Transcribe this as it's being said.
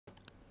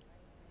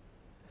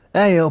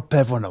Hey up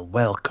everyone and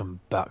welcome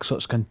back. So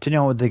let's continue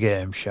on with the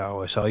game, shall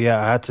we? So yeah,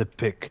 I had to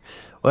pick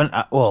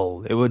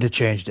well, it would have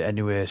changed it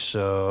anyway,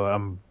 so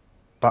I'm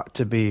back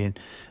to being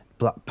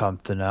Black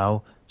Panther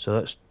now. So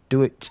let's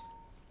do it.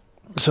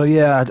 So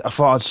yeah, I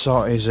thought I'd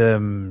sort his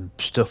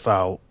stuff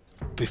out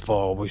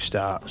before we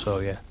start. So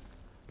yeah,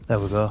 there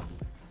we go.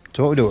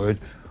 So what we're doing?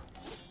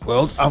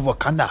 World of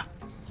Wakanda.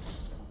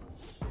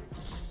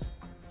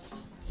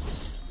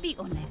 Be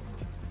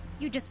honest.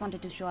 You just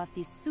wanted to show off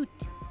this suit.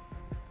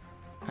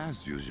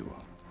 As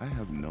usual, I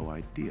have no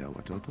idea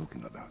what you're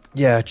talking about.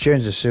 Yeah, I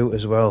changed the suit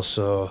as well,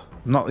 so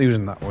I'm not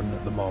using that one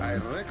at the I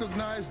moment.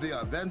 recognize the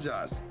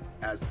Avengers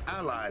as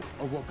allies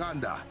of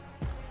Wakanda.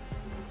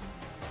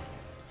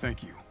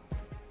 Thank you.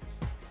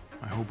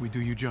 I hope we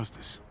do you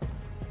justice.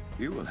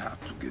 You will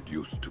have to get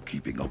used to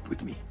keeping up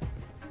with me.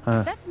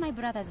 That's my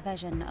brother's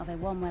version of a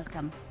warm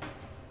welcome.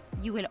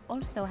 You will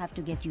also have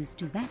to get used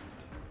to that.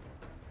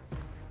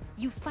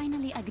 You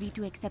finally agreed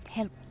to accept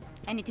help,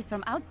 and it is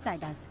from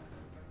outsiders.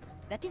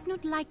 That is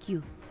not like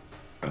you.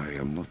 I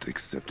am not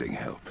accepting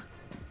help.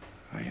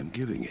 I am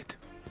giving it.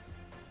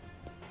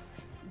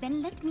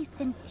 Then let me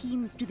send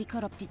teams to the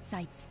corrupted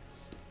sites.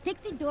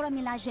 Take the Dora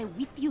Milaje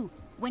with you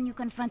when you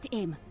confront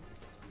AIM.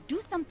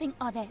 Do something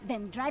other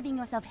than driving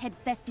yourself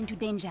headfirst into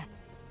danger.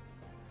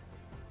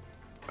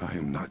 I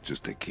am not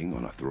just a king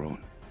on a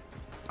throne.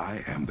 I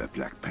am the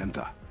Black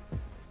Panther.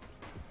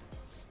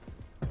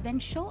 Then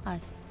show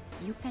us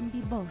you can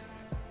be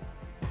both.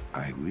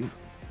 I will.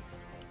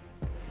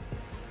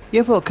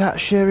 Yeah, but can't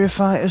Shuri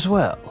fight as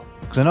well?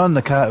 Because I know in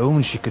the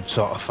cartoons she could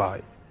sort of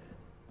fight.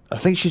 I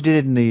think she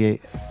did in the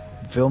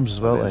films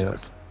as well.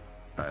 Avengers,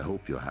 I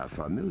hope you have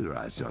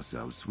familiarized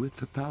yourselves with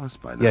the palace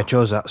by now. Yeah,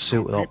 chose that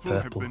suit with all People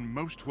have purple. been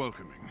most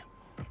welcoming.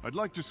 I'd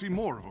like to see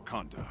more of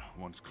Wakanda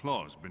once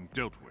Claw's been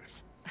dealt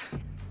with.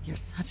 You're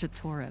such a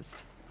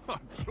tourist. A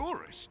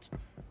tourist?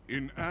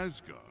 In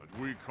Asgard,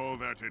 we call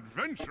that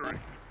adventuring.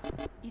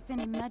 It's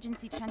an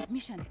emergency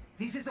transmission.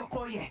 This is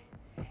Okoye.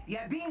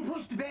 You're being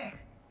pushed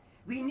back.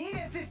 We need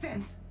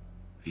assistance.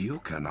 You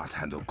cannot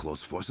handle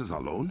close forces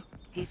alone?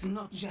 He's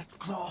not just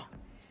Claw.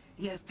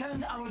 He has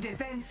turned our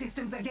defense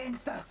systems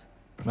against us.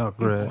 Oh,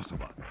 great.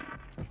 Impossible.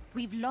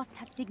 We've lost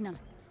her signal.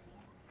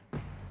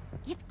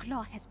 If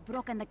Claw has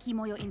broken the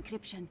Kimoyo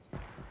encryption,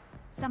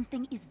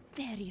 something is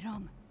very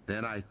wrong.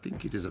 Then I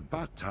think it is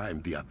about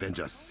time the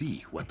Avengers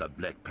see what the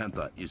Black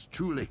Panther is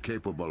truly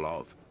capable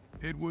of.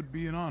 It would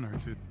be an honor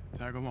to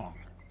tag along.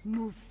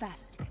 Move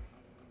fast.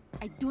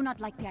 I do not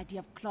like the idea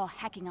of Claw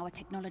hacking our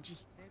technology.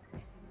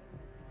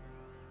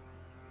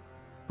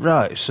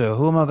 Right, so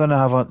who am I going to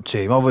have on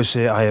team?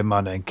 Obviously Iron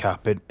Man and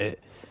Cap,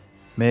 it.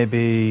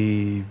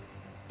 Maybe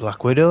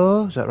Black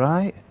Widow, is that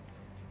right?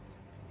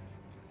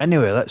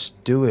 Anyway, let's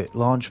do it.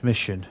 Launch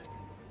mission.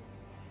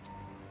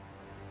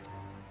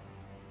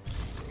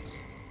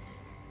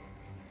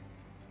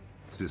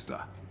 Sister,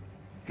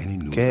 any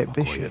news Kate of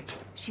Okoye? Bishop.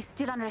 She's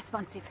still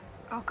unresponsive.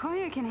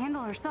 Okoye can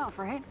handle herself,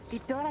 right? The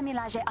Dora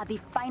Milaje are the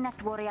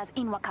finest warriors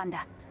in Wakanda.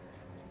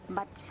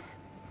 But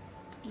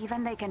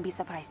even they can be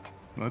surprised.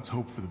 Let's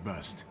hope for the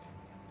best.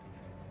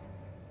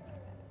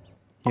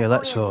 Yeah,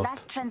 let's Okoye's hope.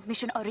 last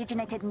transmission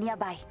originated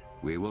nearby.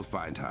 We will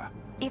find her.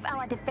 If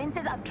our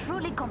defenses are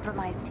truly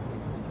compromised,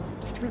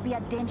 it will be a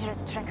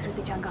dangerous trek through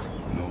the jungle.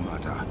 No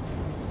matter.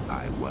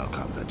 I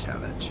welcome the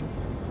challenge.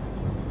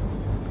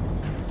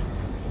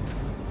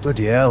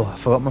 Bloody hell, I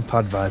forgot my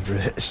pad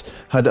vibrates.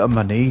 I had it on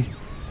my knee.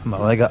 My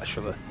leg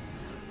actually.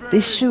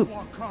 This suit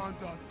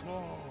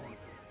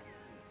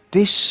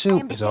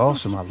is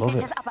awesome, I love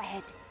it. Up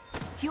ahead.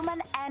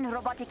 Human and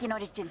robotic in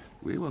origin.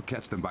 We will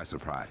catch them by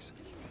surprise.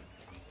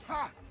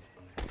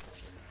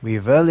 We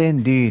will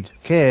indeed.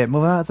 Okay,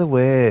 move out of the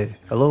way.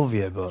 I love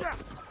you, but...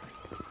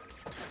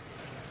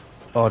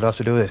 Oh, do I have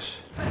to do this?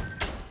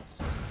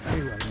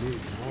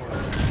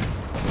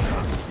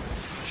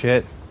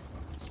 Shit.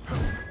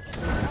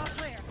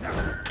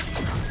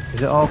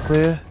 Is it all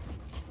clear?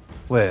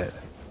 Wait.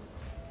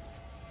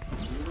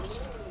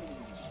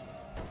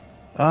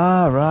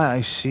 Ah, right,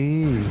 I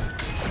see.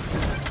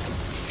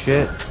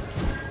 Shit.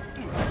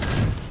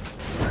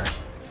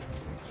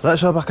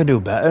 Let's hope I can do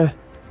better.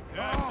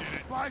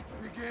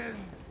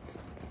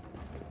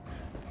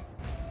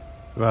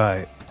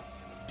 Right.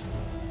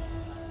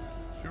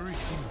 Shuri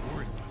seems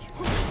worried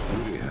about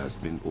you. Yuri has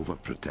been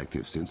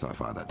overprotective since our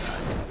father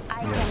died.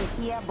 I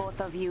can hear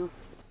both of you.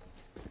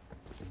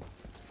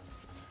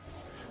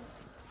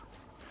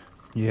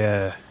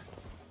 Yeah.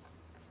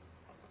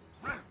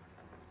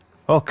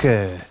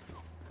 Okay.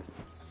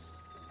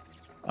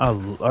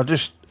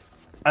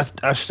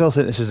 I still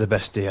think this is the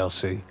best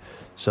DLC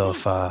so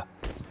far.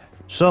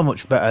 So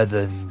much better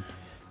than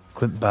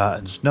Clint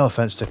Barton's. No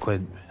offense to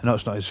Clint. I know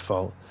it's not his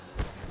fault.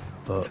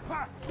 But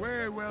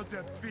We will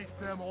defeat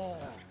them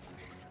all.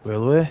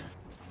 will we?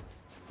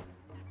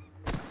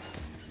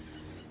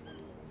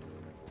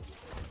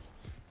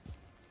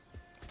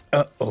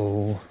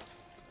 Uh-oh.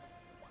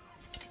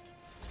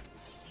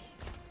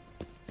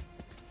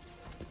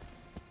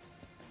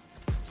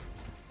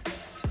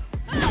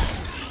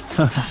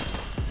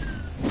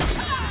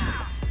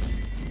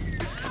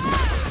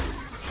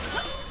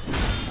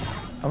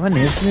 How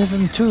many is there of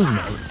them? 2 of them?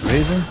 3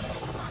 of them?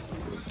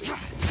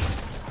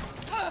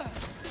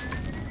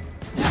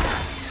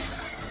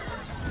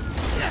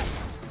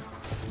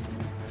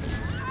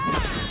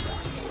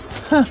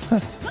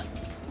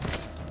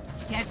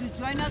 Care to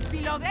join us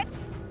below that?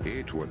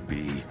 It would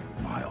be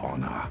my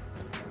honor.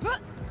 I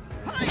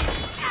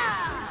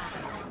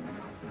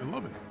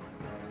love it.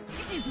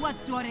 It is what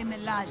Dore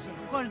Melage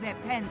call the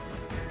pent.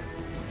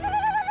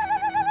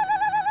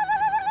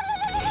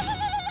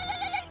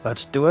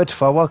 Let's do it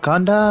for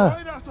Wakanda!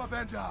 Join us,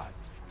 Avengers!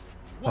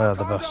 Oh,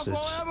 the Wakanda bastards.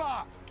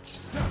 forever!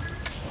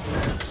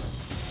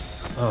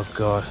 Oh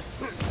god.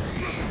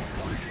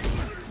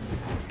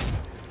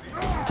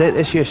 Take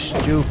this, you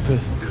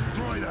stupid.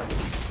 Destroy them.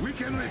 We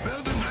can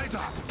rebuild them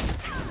later.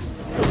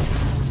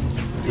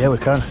 Yeah, we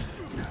can.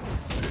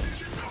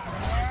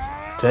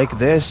 Take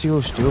this,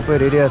 you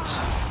stupid idiot.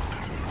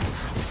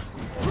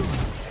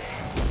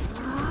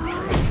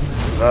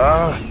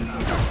 Ah.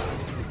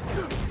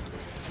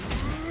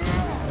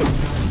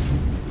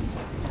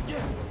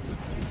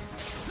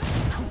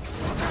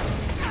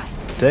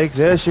 Take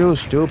this, you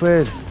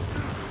stupid.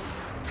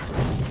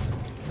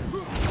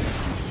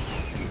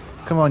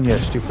 Come on, you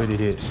stupid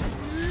idiots.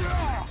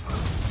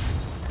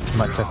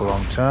 Might take a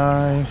long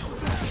time.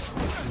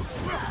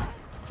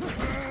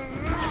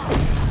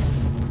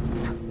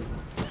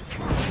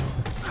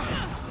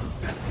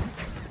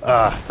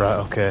 Ah, right,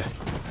 okay.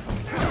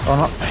 Oh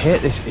no, I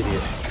hate this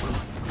idiot.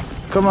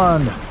 Come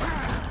on!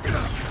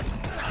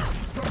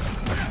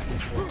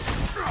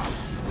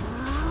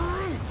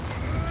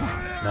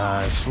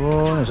 Nice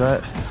one, is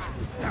that?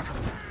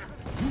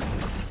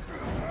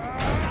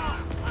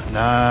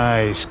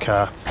 Nice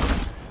cap.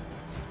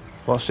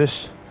 What's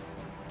this?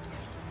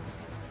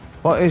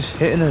 What is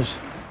hitting us?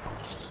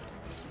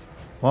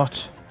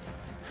 What?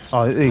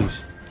 Oh, these.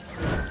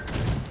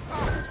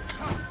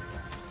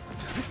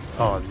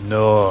 Oh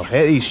no, I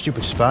hate these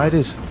stupid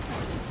spiders.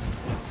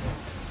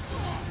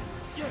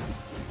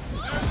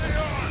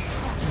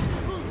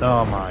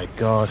 Oh my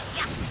god.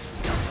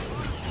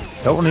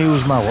 Don't want to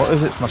use my, what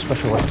is it, my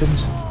special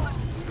weapons.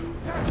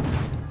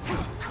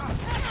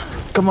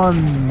 Come on,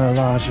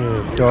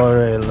 Melage,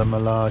 Dore la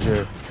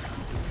Melage.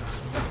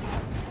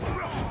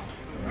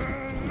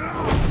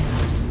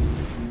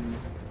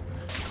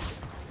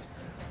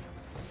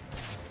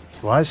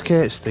 Why is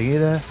Kate's thingy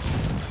there?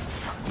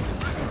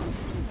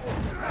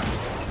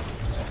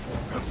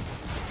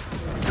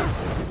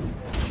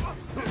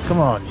 Come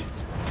on.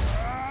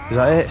 Is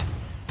that it?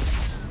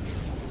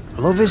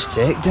 I love his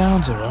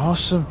takedowns, they're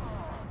awesome.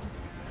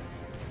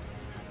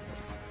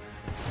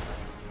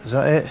 Is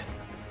that it?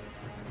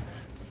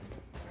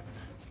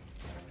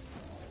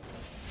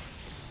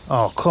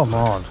 Oh, come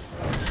on.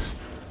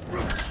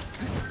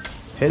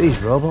 Hit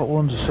these robot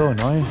ones are so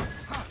annoying.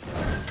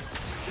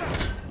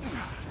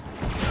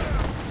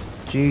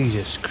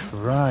 Jesus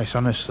Christ,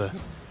 honestly.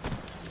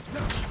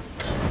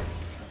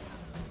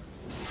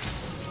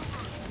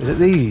 Is it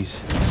these?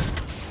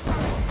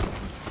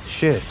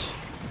 Shit.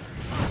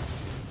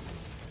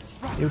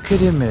 You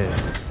kidding me?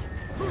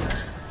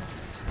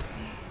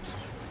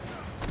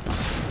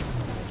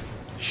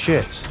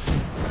 Shit.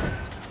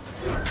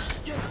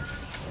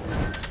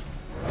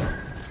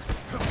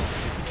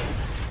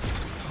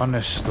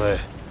 Honestly.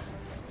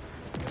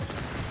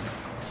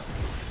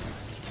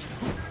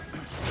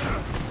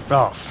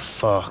 Oh,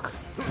 fuck.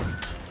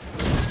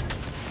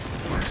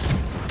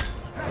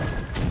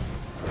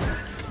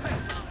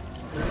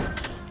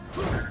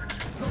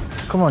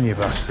 Come on, you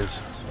bastards.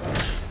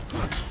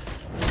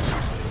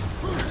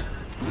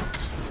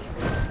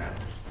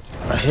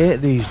 I hate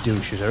these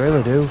douches, I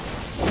really do.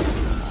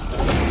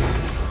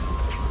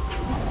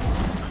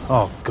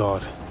 Oh,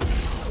 God.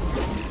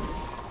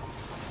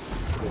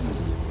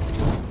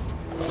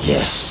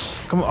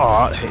 Yes! Come on.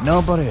 Oh, that hit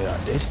nobody,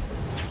 that did.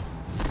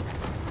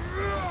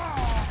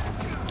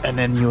 And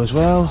then you as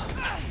well.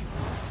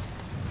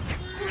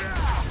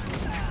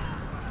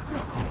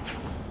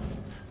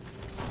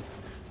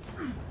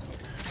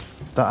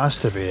 That has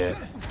to be it.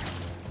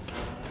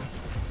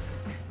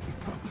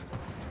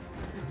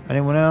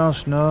 Anyone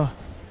else? No?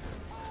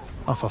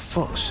 Oh, for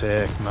fuck's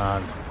sake,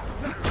 man.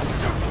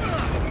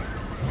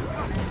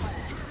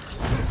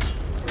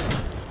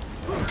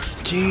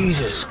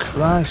 Jesus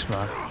Christ,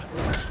 man.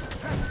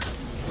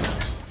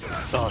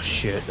 Oh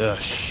shit,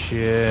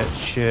 shit.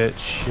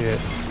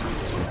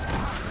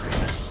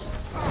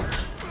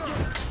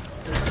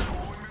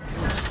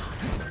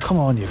 Come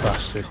on, you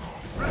bastard.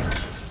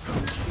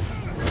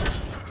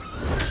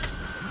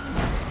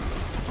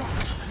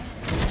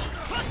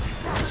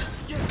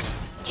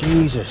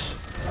 Jesus.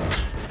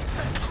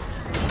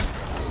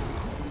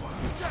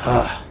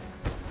 Ah.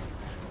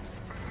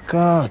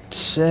 God's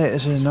sake,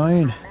 it's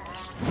annoying.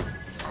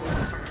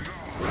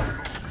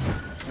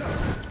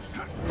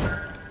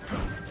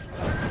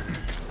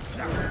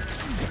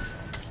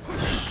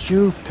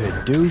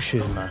 Stupid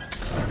douches, man.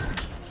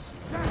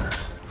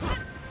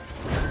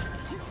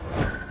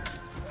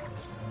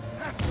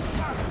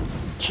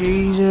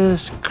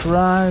 Jesus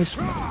Christ.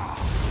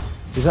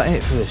 Is that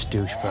it for this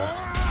douchebag?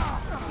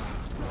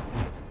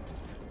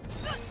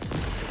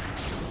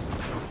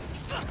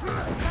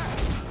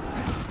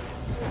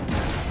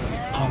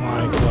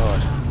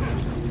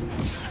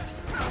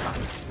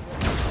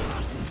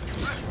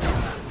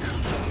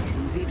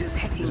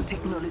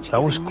 technology That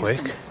is was a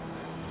quick. nuisance.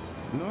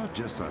 Not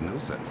just a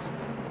nuisance,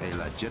 a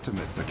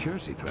legitimate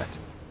security threat.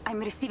 I'm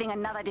receiving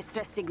another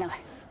distress signal.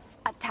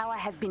 A tower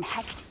has been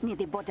hacked near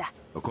the border.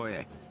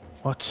 Okoye,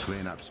 What?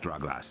 clean up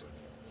stragglers.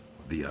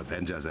 The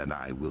Avengers and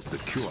I will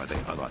secure the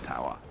other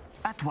tower.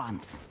 At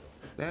once.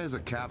 There's a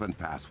cavern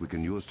pass we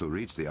can use to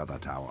reach the other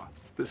tower.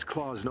 This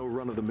Claw's no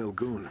run-of-the-mill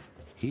goon.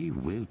 He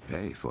will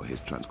pay for his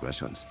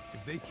transgressions.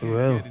 If they can't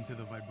Well. get into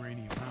the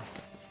Vibranium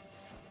Mountain,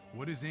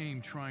 what is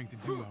AIM trying to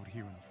do out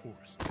here in the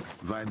forest?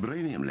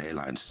 Vibranium ley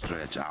lines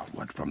stretch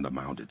outward from the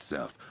mound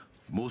itself,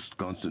 most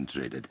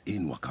concentrated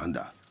in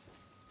Wakanda.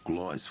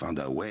 Claw has found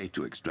a way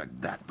to extract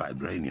that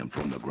vibranium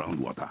from the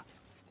groundwater.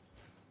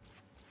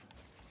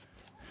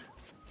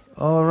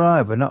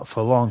 Alright, but not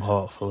for long,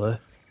 hopefully.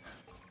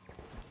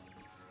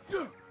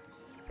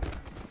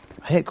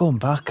 I hate going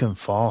back and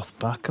forth,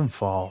 back and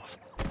forth.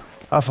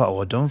 I thought I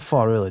was done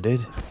for, I really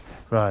did.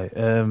 Right,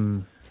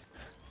 oh,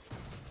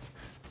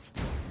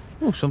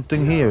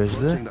 something here, is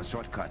Approaching there? the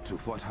shortcut to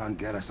Fort Han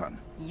Garrison.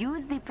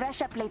 Use the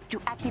pressure plates to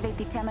activate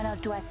the terminal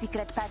to a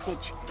secret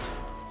passage.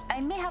 I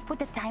may have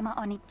put a timer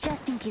on it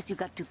just in case you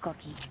got too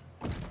cocky.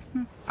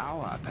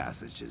 Our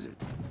passage, is it?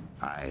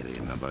 I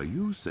remember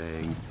you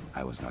saying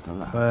I was not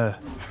allowed. Where?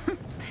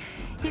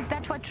 If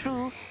that were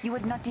true, you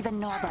would not even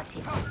know about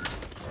it.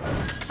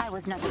 I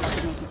was not about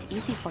to make it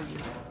easy for you.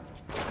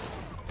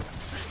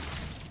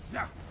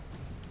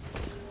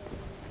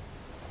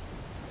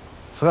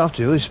 I forgot how to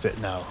do this bit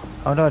now.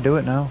 How do I do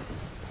it now?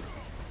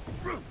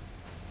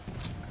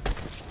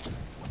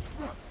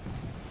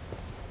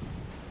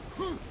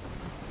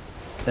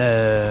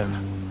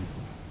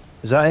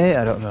 Is that it?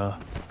 I don't know.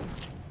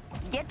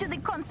 Get to the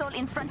console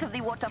in front of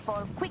the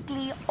waterfall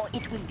quickly, or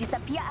it will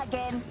disappear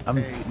again.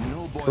 Hey,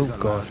 no boys Oh allowed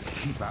god. to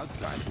keep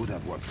outside would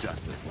have worked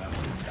just as well,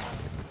 sister.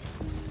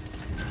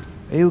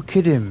 Are you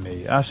kidding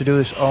me? I have to do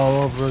this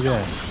all over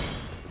again.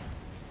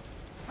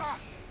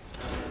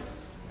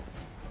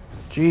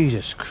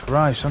 Jesus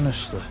Christ,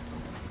 honestly.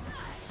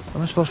 Where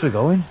am I supposed to be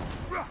going?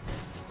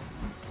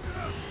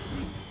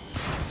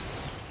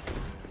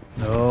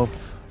 Nope.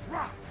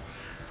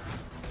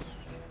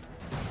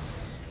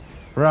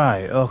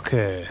 Right,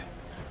 okay.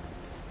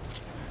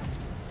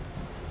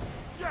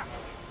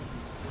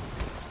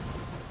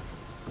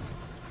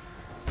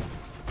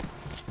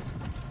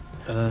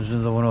 And there's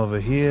another one over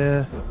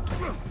here.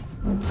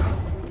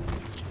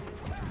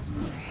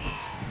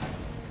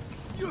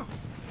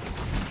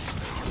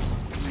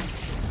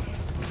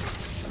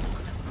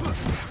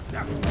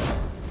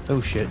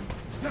 Oh shit.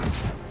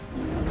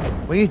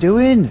 What are you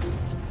doing?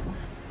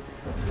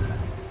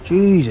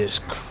 Jesus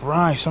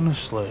Christ,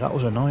 honestly, that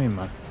was annoying,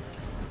 man.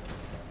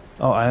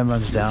 Oh, Iron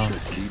Man's down. You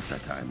should keep the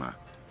timer.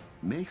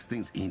 Makes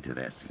things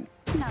interesting.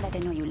 Now that I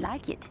know you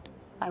like it,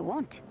 I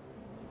won't.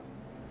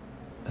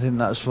 I think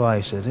that's why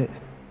I said it.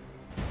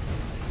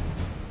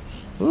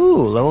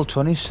 Ooh, level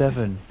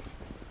 27.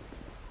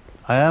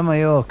 Am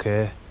I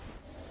okay?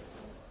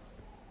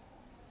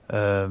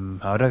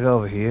 How'd I go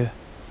over here?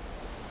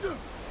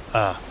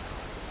 Ah.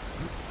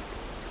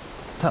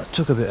 That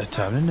took a bit of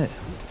time, didn't it?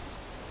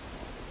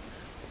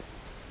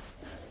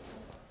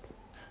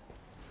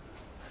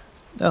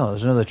 Oh,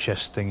 there's another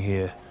chest thing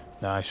here.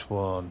 Nice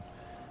one.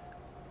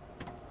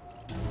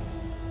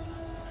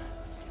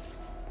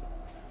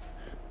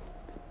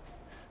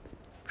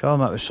 Sure, there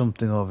might be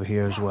something over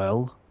here as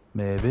well.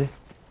 Maybe.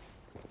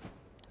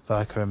 If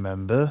I can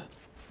remember.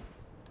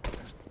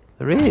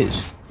 There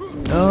is!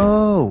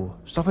 No!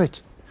 Stop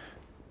it!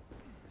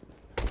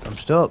 I'm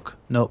stuck.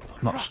 Nope,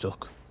 I'm not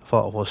stuck. I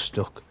thought I was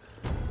stuck.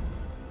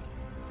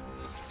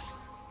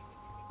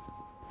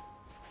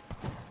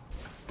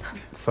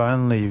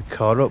 Finally, you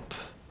caught up.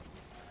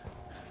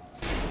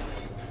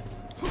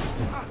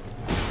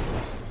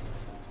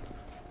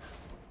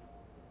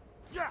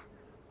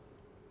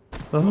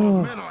 Those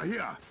Oh. men are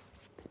here.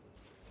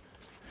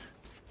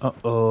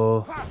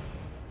 Uh-oh.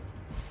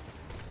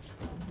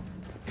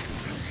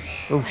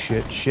 Oh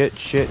shit, shit,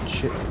 shit,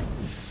 shit.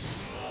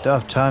 Don't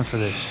have time for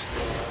this.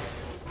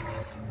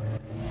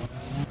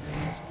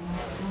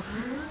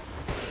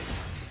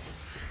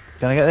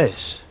 Can I get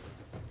this?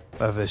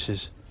 Whatever this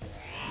is.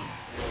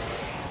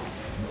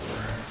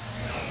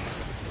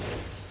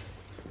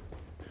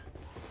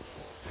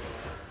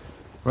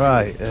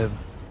 Right,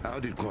 How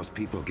did Claw's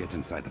people get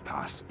inside the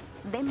pass?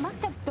 They must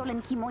have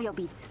stolen Kimoyo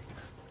beads.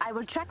 I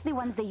will track the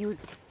ones they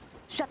used.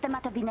 Shut them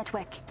out of the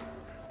network.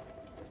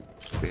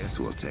 This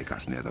will take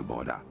us near the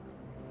border.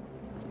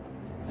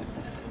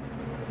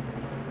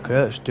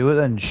 okay, let's do it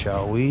then,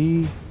 shall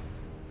we?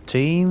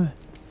 Team?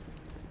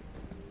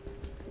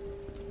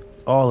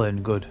 All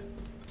in, good.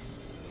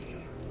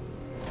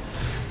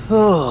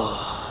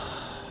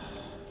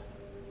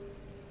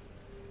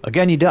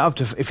 Again, you don't have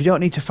to, if you don't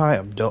need to fight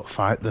them, don't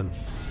fight them.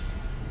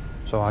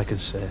 That's all I can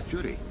say.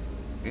 Shuri,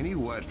 any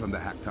word from the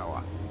hack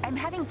tower? I'm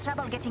having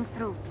trouble getting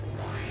through.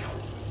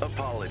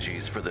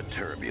 Apologies for the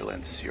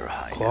turbulence, Your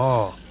Highness.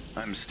 Claw.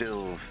 I'm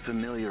still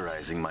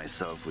familiarizing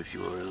myself with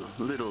your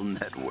little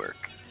network.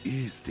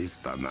 Is this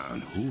the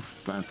man who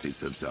fancies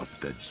himself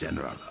the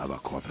general of a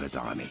corporate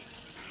army?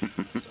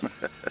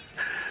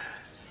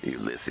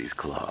 Ulysses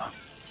Claw,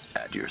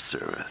 at your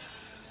service.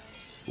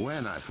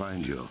 When I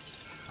find you,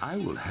 I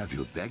will have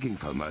you begging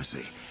for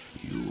mercy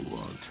you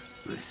won't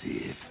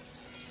receive.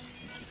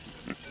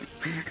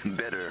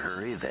 Better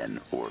hurry then,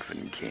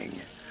 Orphan King.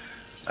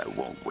 I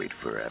won't wait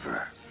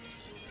forever.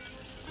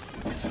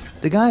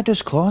 The guy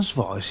does Claw's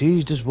voice,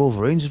 he does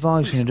Wolverine's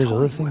voice, and he does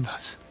other things.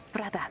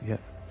 Brother, Yeah.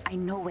 I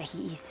know where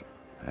he is.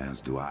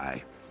 As do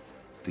I.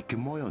 The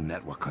Kimoyo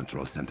Network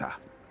Control Center.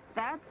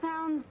 That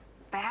sounds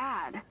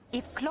bad.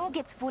 If Claw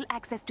gets full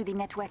access to the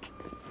network,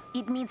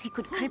 it means he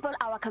could cripple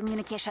our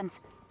communications.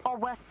 Or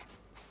worse,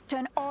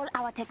 turn all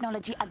our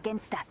technology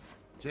against us.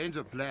 Change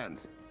of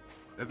plans.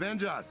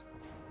 Avengers,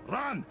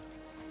 run!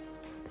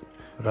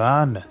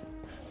 Run.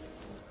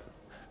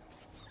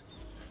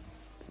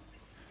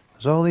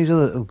 There's all these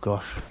other... Oh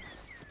gosh.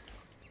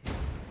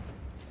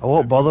 I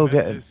won't bother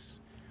getting... This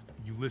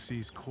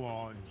Ulysses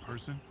Claw in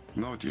person?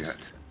 Not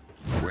yet.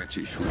 Which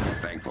he should be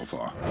thankful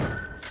for.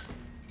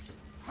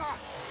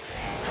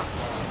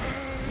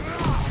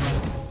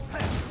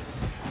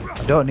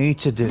 I don't need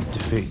to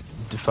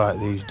fight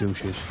these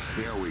douches.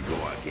 Here we go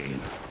again.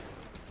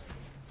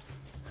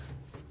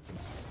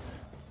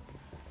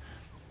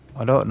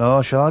 I don't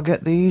know, shall I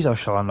get these or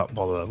shall I not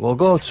bother? We'll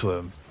go to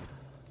them.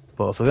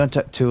 But if they're going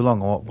to take too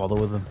long, I won't bother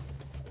with them.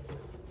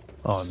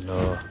 Oh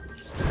no.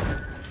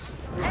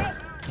 Hey!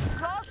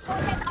 Claw's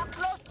forces are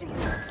close to you!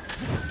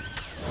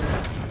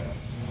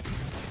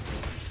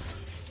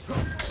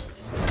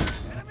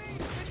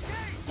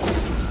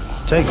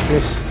 Take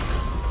this.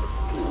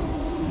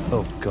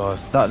 Oh god,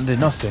 that did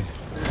nothing.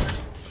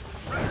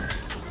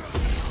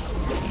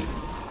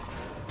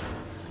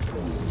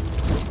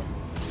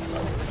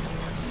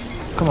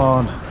 Come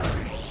on.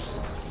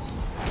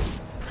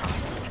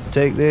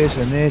 Take this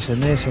and this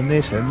and this and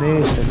this and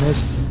this and this.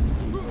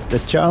 The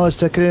child's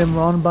taking him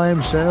on by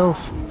himself.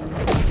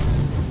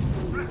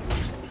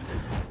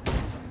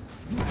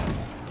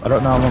 I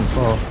don't know how long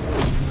for.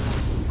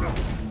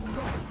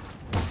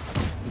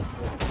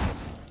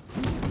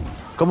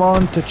 Come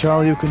on,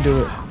 T'Challa, you can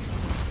do it.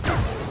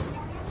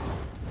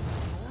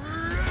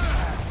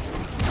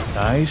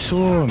 Nice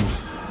one.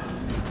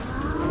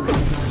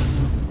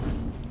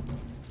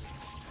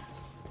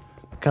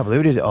 Can't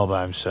believe he did it all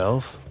by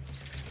himself.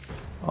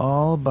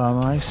 All by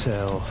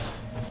myself.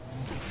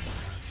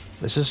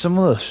 This is some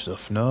other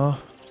stuff, no?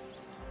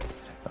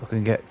 I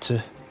can get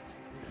to...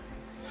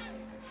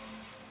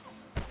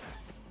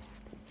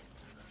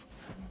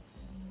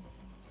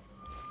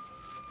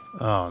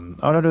 Oh,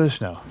 how do I do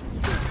this now?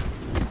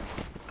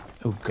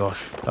 Oh gosh,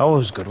 that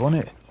was good,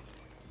 wasn't it?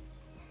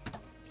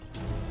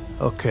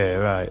 Okay,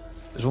 right.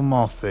 There's one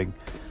more thing.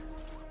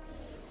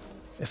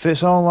 If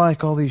it's all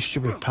like all these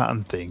stupid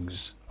pattern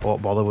things, I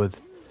won't bother with.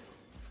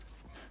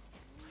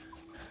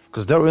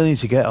 Because I don't really need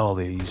to get all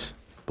these,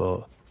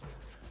 but...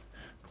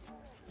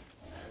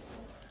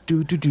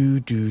 Do do do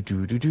do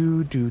do do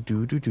do do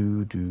do do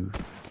do do.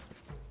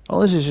 All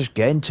this is just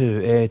getting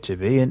to A to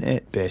B, isn't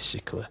it,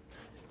 basically?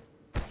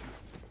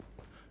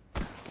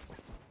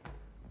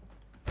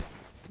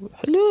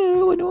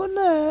 Hello, anyone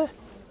there?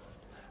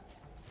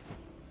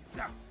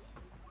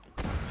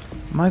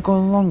 Am I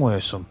going a long way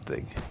or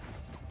something?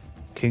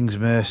 King's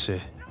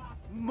Mercy.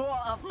 More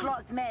of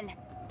Claw's men.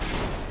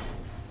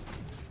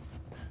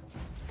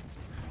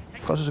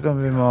 Of course there's going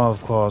to be more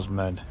of Claw's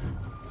men.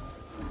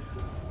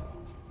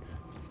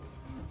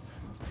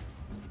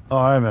 Oh,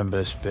 I remember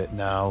this bit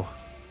now.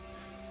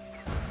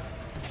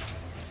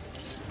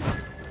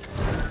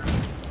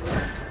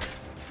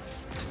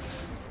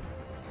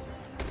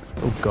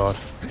 Oh god.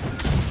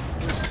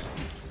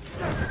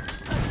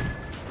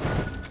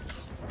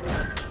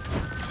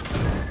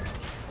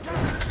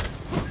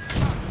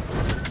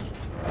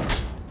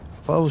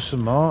 Follow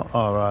some more?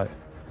 Alright.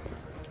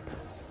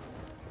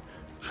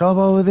 Shall I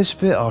go with this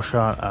bit or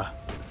shan't I?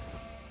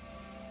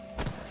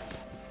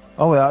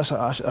 Oh wait, that's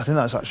actually, I think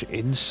that's actually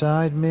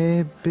inside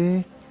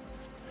maybe?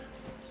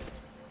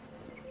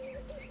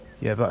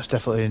 Yeah, but that's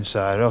definitely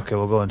inside. Okay,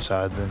 we'll go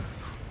inside then.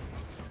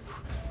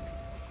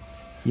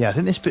 Yeah, I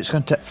think this bit's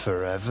gonna take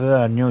forever.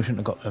 I knew I shouldn't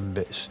have got them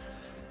bits.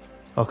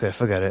 Okay,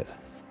 forget it.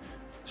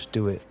 Let's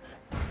do it.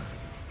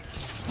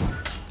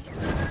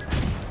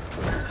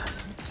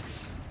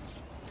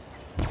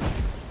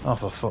 Oh,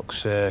 for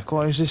fuck's sake.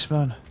 What is this,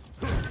 man?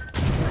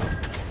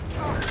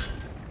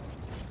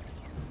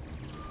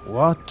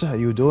 What are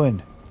you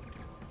doing?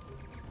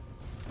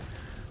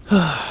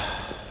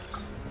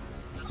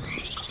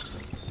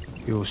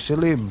 You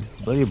silly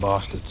bloody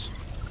bastards.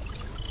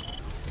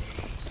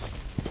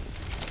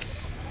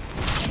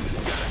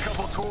 Got a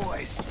couple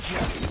toys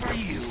just for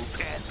you,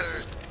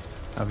 Panther.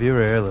 Have you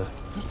really?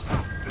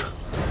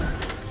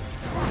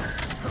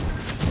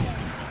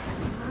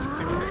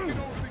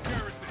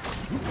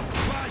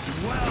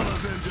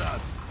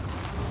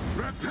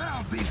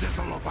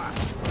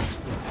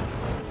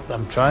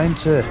 I'm trying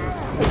to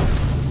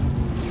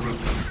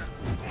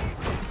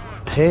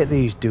hate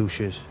these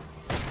douches.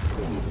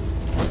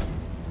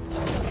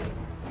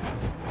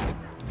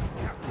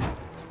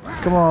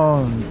 Come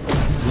on,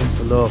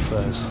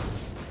 Lopez.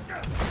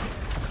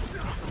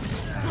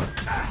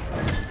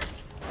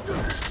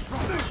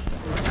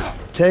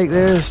 Take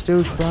this,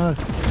 douchebag.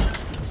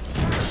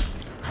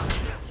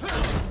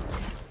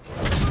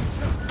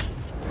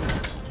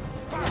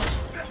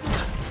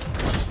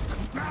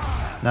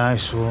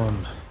 Nice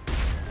one.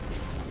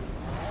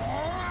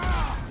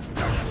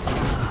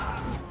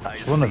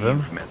 One of them.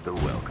 You've met the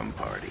welcome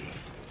party.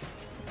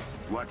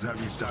 What have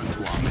you done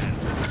to our men?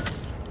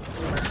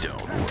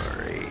 Don't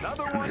worry.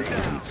 They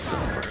didn't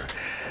suffer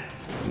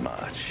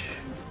much.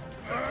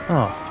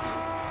 Oh.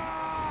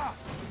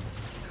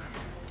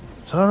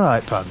 It's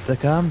alright, Panther,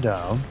 calm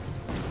down.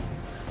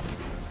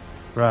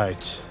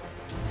 Right.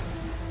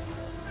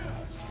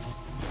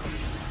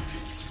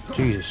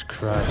 Jesus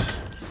Christ.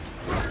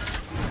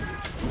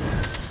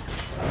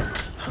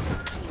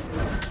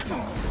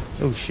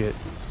 Oh shit.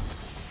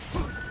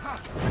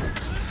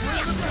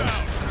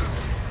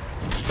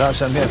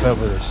 That's I'm getting fed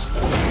with this.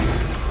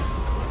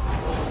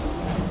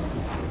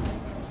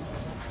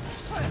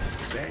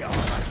 They are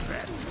my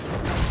pets.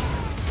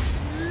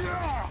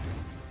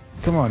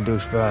 Come on,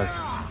 douchebag.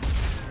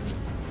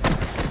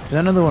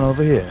 There's another one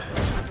over here.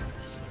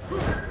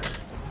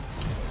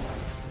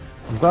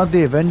 I'm glad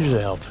the Avengers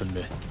are helping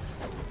me.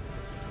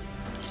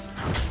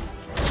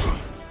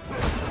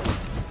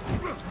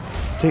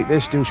 Take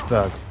this,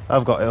 douchebag.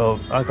 I've got it. Oh,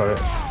 I got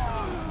it.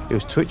 It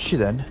was twitchy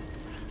then.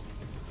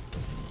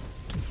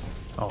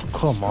 Oh,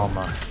 come on,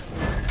 man.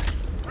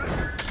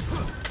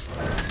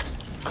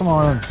 Come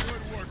on.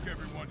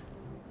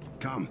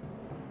 Come.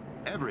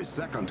 Every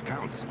second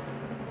counts.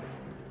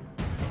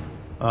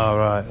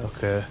 Alright,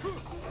 okay.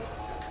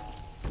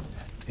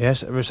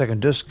 Yes, every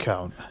second does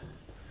count.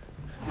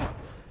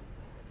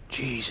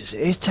 Jesus,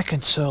 it is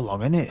taking so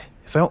long, isn't it?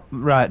 If I don't,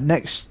 right,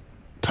 next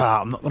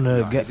part, I'm not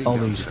gonna get all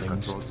these things.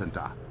 Control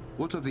center.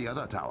 What of the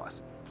other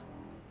towers?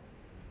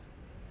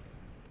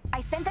 I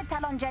sent the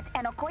Talon jet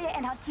and Okoye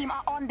and her team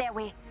are on their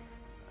way.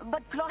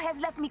 But Claw has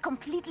left me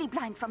completely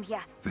blind from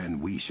here. Then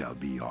we shall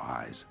be your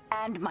eyes.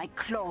 And my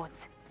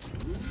claws.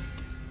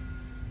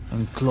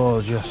 And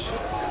claws, yes.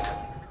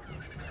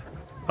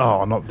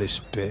 Oh, not this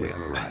bit. We have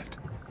arrived.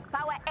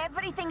 Power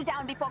everything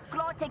down before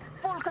Claw takes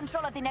full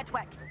control of the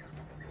network.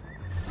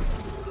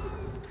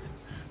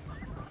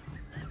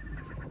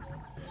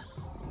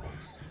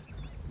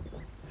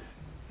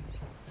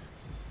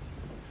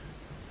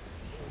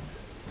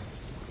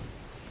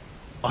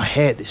 I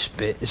hate this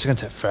bit. It's gonna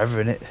take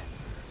forever, innit?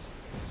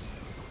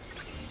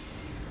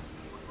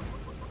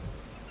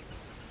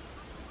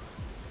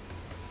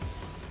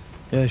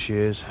 There she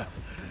is.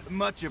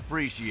 Much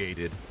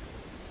appreciated.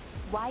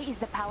 Why is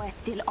the power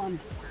still on?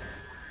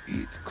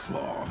 It's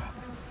Claw.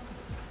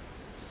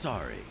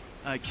 Sorry,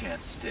 I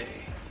can't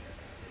stay.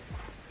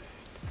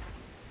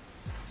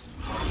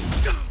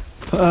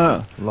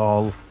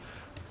 Lol.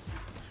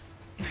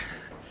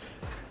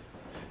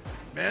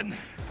 Men,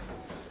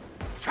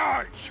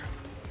 charge!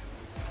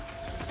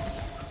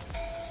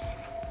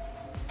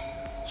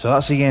 So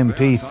that's the EMP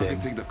We are thing.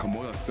 targeting the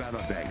Komoyo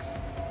server banks.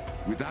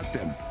 Without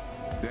them,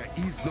 there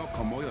is no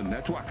Komoyo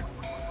network.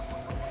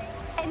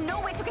 And no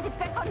way to get it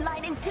back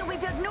online until we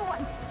build new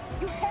ones.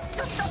 You have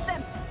to stop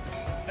them.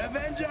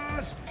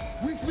 Avengers,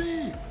 with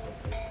me!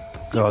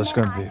 God, it's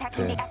gonna be a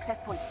attacking pain. the access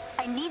points.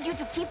 I need you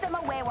to keep them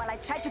away while I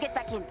try to get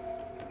back in.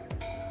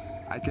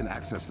 I can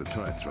access the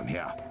turrets from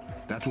here.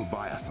 That will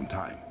buy us some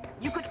time.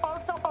 You could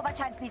also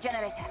overcharge the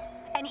generator.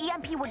 An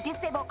EMP would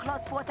disable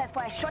Claw's forces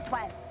for a short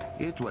while.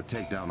 It will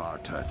take down our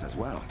turrets as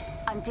well.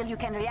 Until you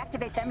can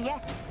reactivate them,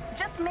 yes.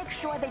 Just make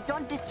sure they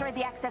don't destroy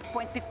the access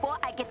points before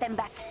I get them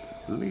back.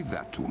 Leave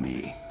that to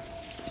me.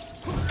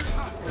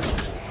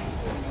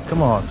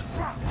 Come on.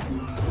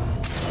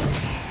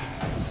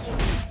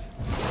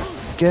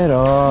 Get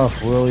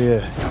off, will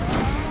you?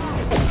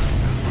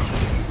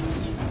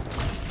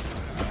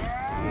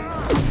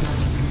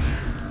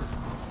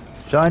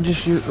 Try and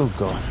just shoot. Oh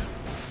god.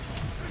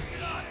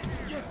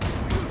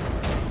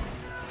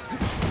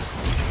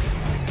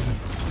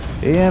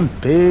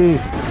 EMP.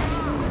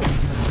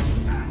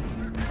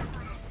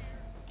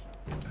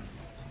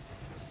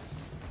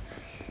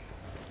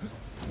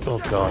 Oh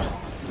god.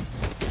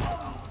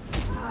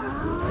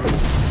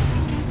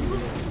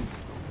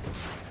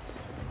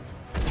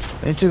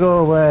 I need to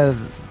go where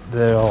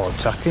they're all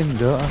attacking,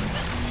 don't I?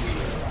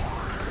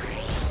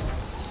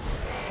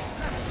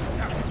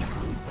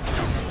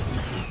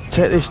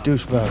 Take this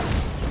douchebag.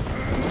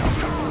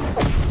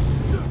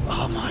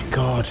 Oh my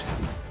god.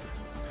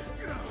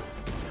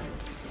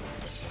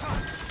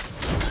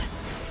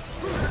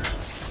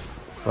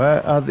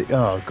 Where are they?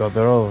 Oh god,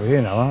 they're over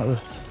here now, aren't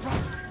they?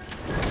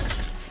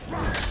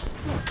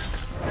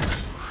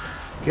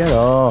 Get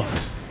off.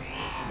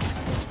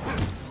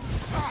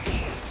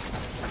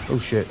 Oh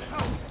shit.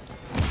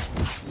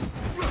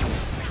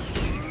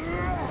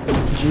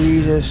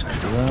 Jesus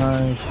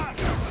Christ.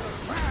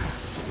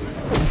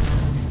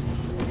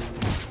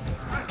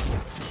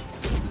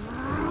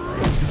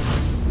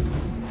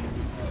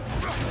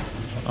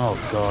 Oh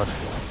god.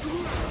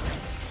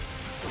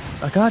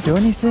 I can't do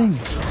anything.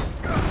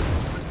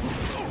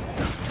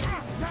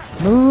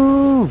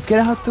 Move!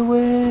 Get out the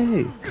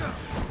way!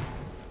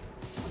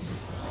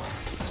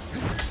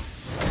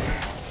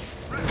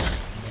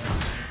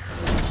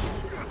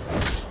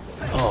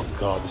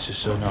 this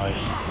is so annoying.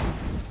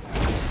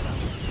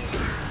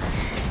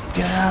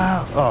 Get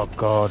out! Oh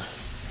god.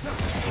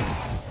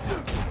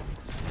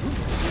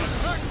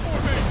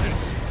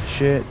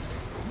 Shit.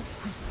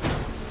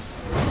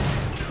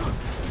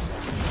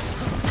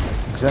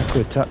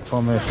 Exactly, attack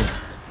formation.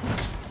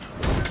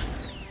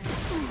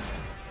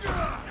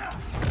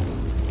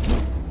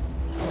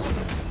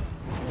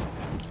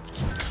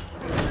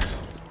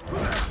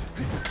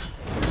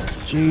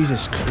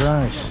 Jesus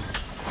Christ.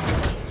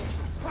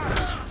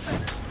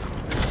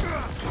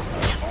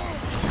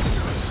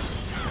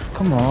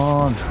 Come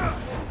on.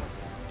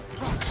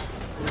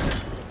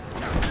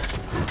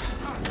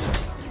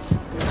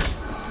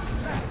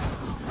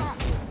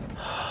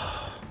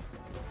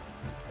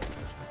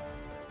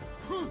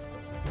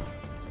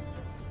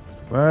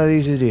 Where are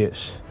these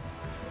idiots?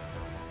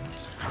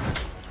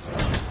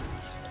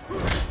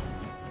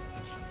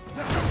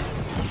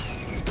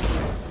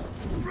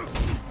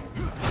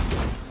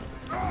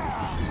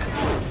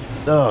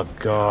 Oh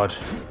god.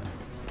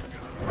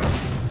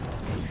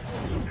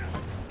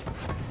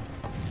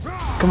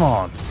 Come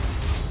on.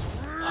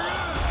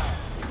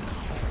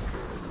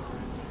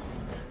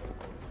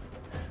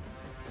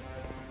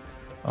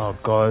 Oh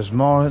god, there's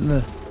more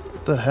in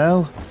the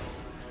hell?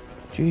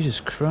 Jesus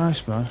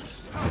Christ, man.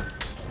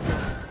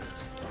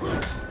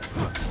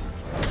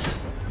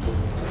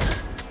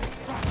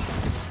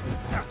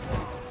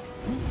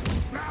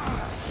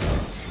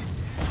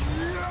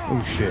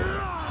 Oh shit.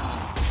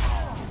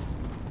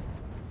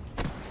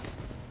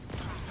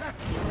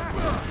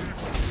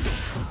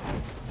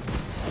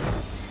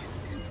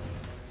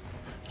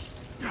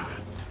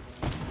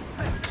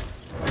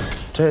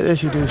 Take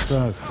this, you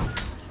douchebag.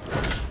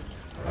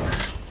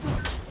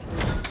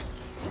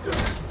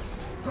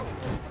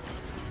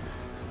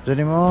 Is there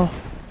any more?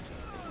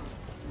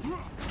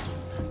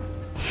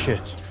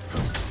 Shit.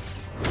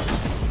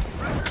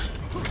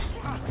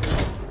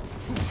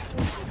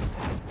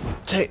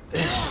 Take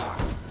this.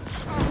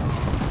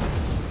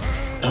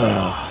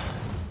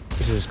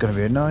 This is gonna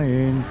be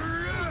annoying.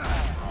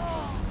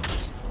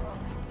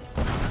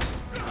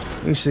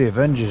 At least the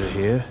Avengers are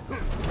here.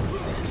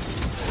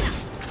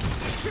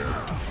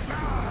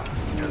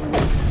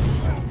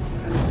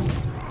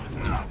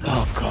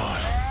 Oh god.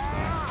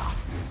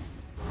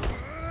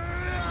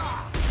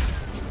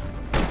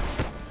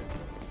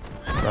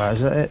 Right,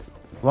 is that it?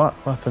 What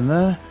happened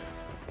there?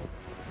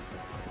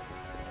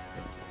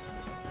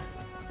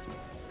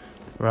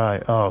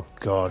 Right, oh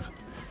god.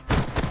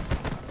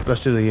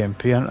 Let's do the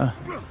EMP, hunter.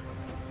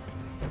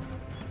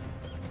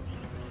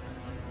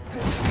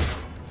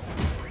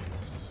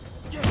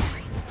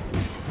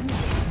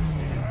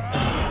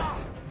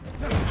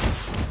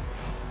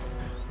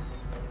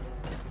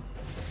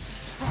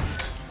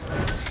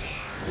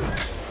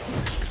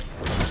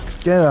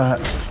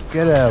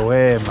 Get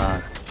away,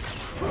 man.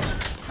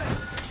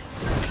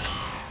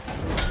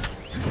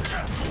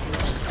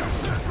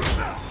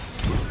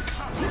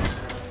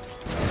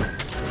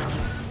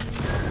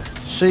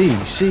 See,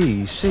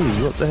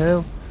 what the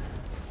hell?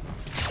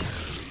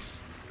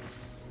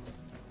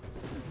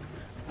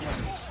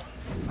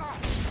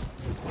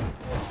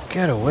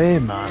 Get away,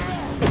 man.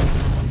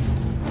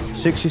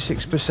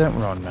 66%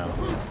 we're on now.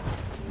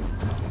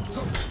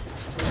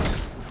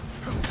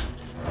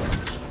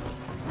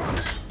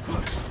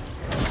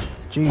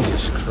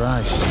 Jesus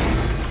Christ.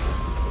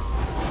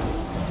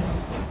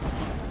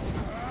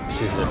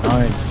 This is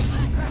annoying.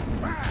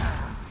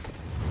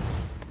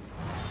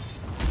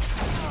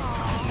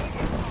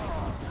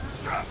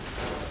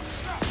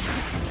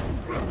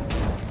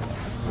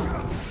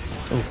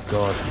 Oh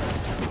god.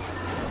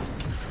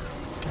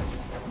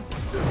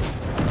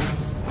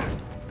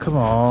 Come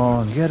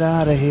on, get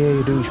out of here,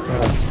 you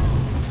douchebag.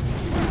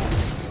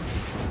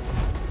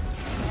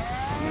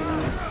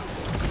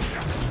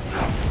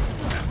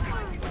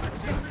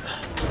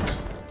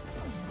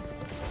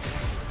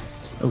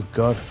 Oh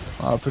god,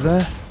 what happened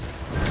there?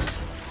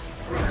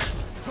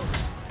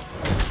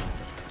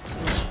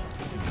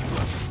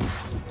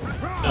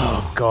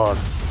 Oh god,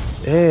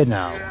 here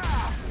now.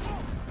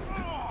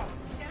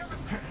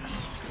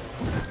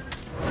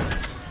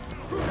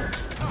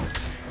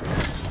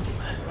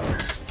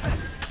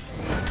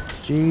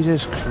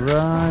 Jesus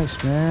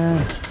Christ,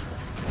 man.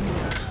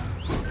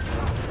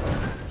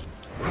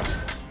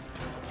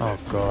 Oh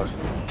god.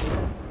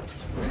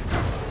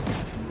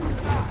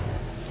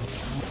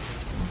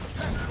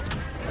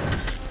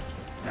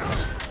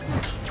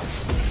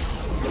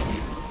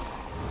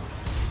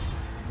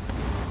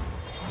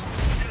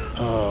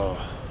 Oh.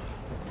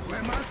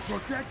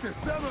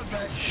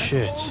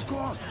 Shit.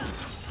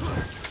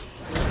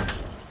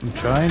 I'm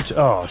trying to.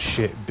 Oh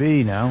shit,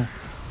 B now.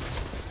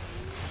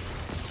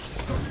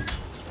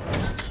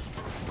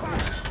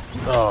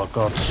 Oh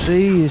god,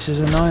 see, this is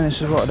annoying.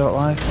 This is what I don't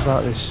like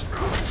about this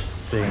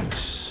thing. It's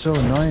so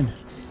annoying.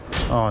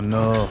 Oh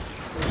no.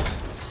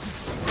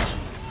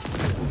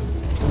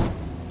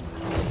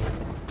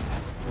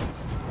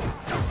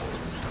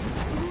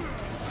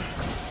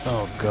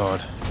 Oh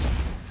god.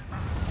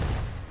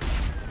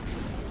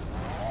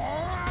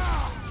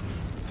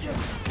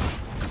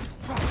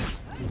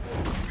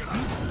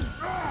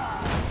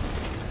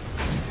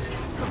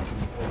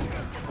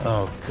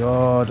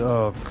 god,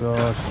 oh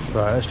god.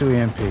 Right, let's do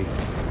EMP.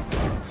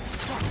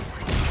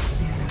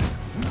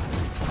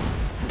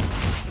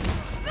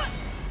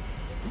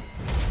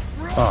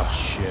 Oh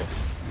shit.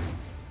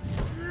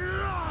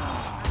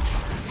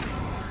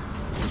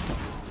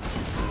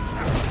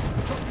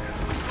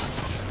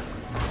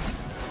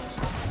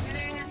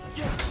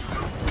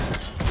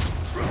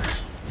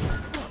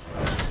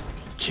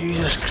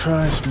 Jesus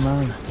Christ,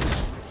 man.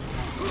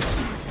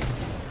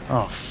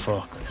 Oh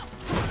fuck.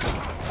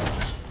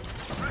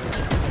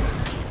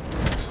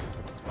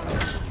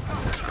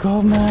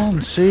 Come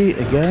on, see,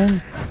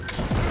 again?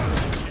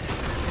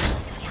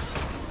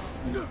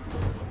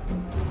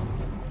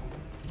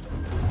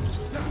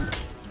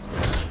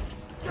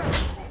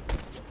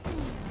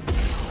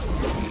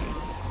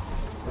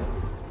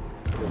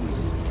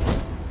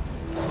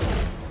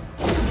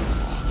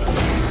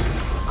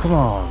 Come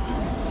on.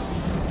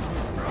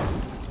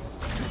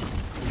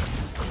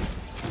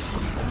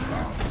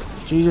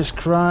 Jesus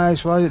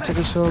Christ, why did it take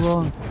us so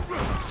long?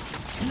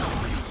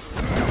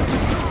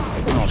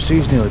 Oh,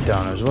 Steve's nearly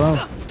down as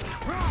well.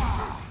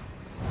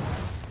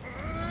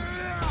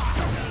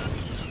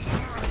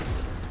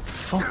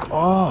 Fuck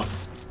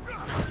off.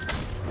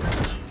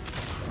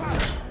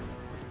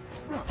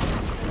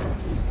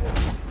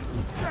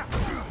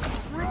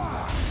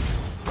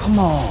 Come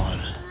on.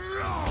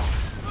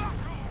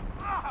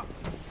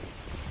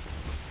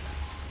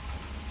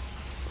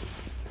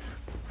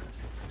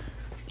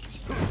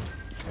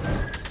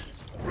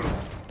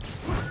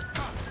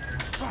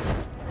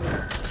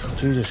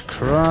 Jesus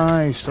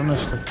Christ,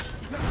 honestly.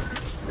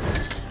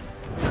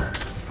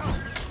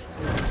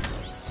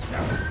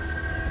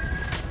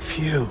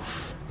 Phew.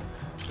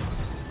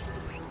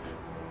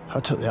 I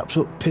took the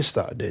absolute piss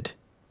that I did.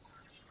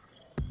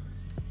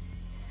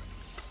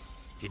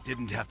 It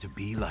didn't have to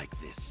be like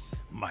this,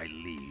 my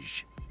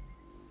liege.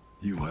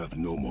 You have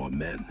no more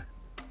men.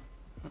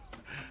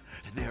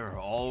 There are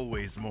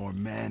always more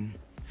men.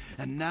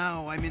 And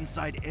now I'm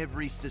inside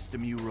every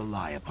system you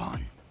rely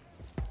upon.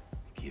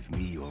 Give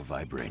me your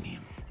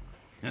vibranium,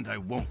 and I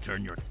won't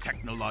turn your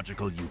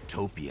technological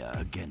utopia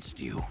against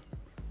you.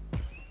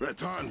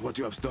 Return what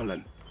you have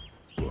stolen,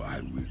 or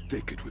I will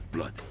take it with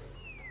blood.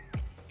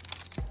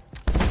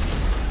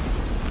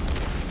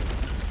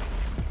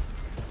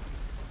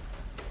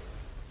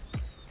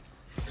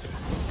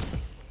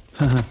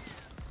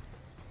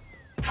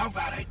 How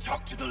about I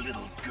talk to the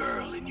little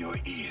girl in your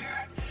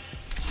ear?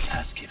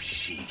 Ask if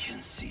she can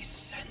see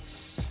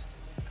sense.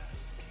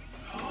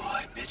 Oh,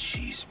 I bet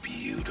she's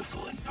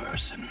beautiful in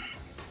person.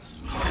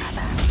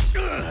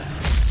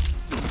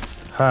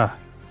 Ha.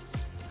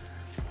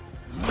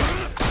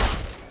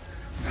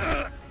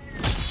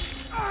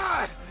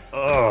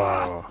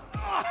 Oh.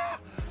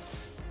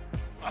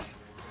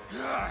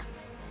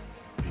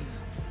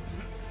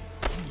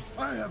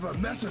 I have a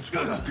message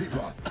for you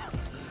people.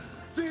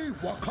 See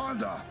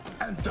Wakanda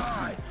and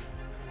die.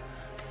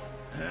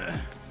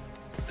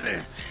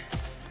 This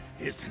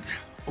isn't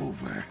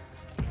over.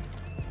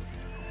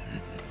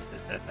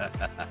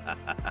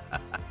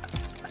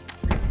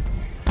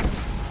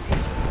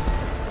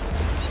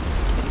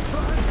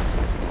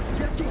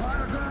 Get to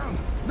higher ground,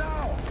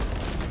 now!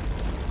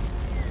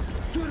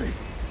 Shuri,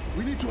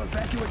 we need to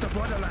evacuate the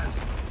borderlands.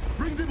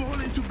 Bring them all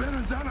into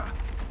Berenzana.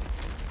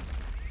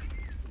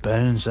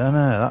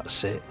 Berenzana,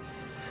 that's it.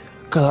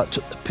 God, that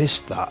took the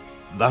piss, that.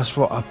 That's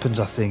what happens,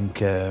 I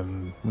think,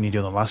 when you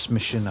do the last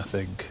mission, I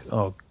think.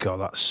 Oh god,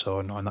 that's so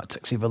annoying. That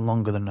takes even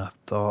longer than I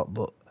thought,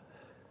 but...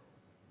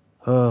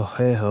 Oh,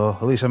 hey ho.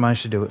 At least I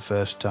managed to do it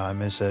first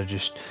time instead of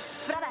just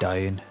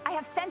dying. I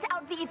have sent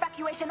out the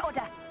evacuation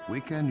order. We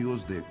can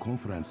use the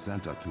conference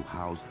center to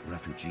house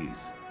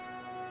refugees.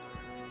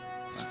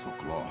 As for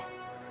Claw,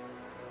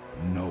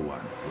 no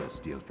one will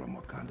steal from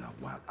Wakanda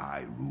while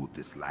I rule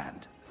this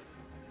land.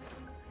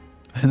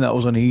 And that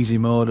was on easy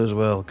mode as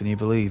well, can you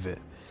believe it?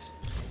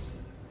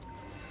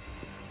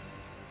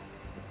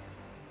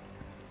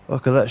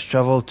 Okay, let's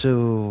travel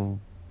to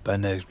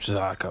Benezak,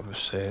 I can't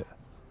say it.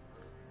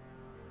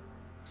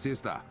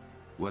 Sister,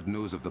 what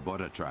news of the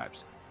border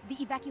tribes?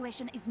 The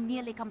evacuation is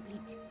nearly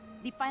complete.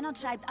 The final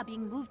tribes are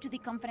being moved to the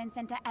conference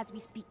center as we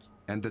speak.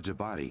 And the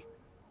Jabari?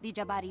 The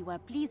Jabari were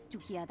pleased to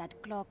hear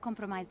that Claw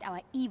compromised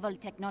our evil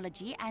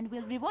technology and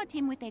will reward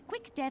him with a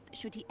quick death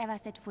should he ever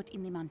set foot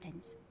in the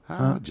mountains.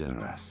 How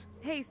generous.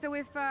 Hey, so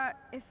if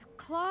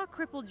Claw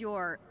crippled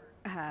your,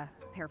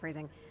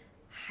 paraphrasing,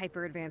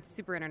 hyper-advanced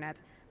super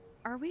internet,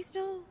 are we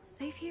still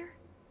safe here?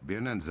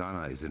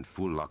 Berenzana is in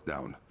full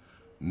lockdown.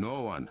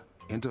 No one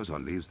enters or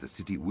leaves the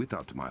city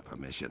without my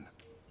permission.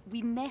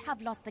 We may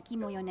have lost the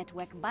Kimoyo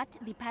network, but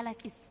the palace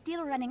is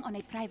still running on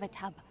a private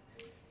hub.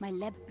 My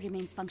lab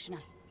remains functional.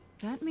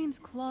 That means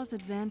Claw's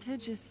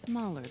advantage is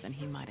smaller than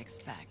he might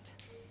expect.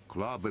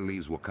 Claw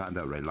believes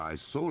Wakanda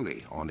relies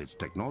solely on its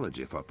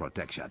technology for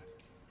protection.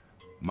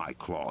 My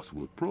claws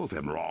will prove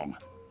him wrong.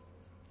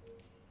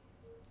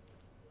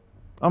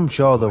 I'm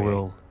sure they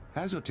will.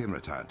 Has your team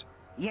returned?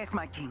 Yes,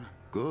 my king.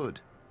 Good.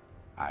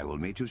 I will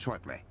meet you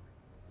shortly.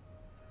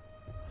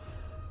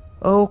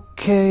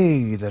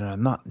 Okay, then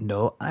on that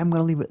note, I'm going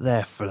to leave it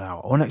there for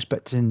now. I wasn't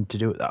expecting to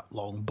do it that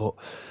long, but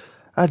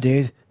I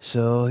did.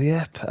 So,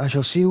 yep, I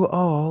shall see you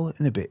all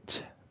in a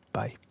bit.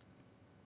 Bye.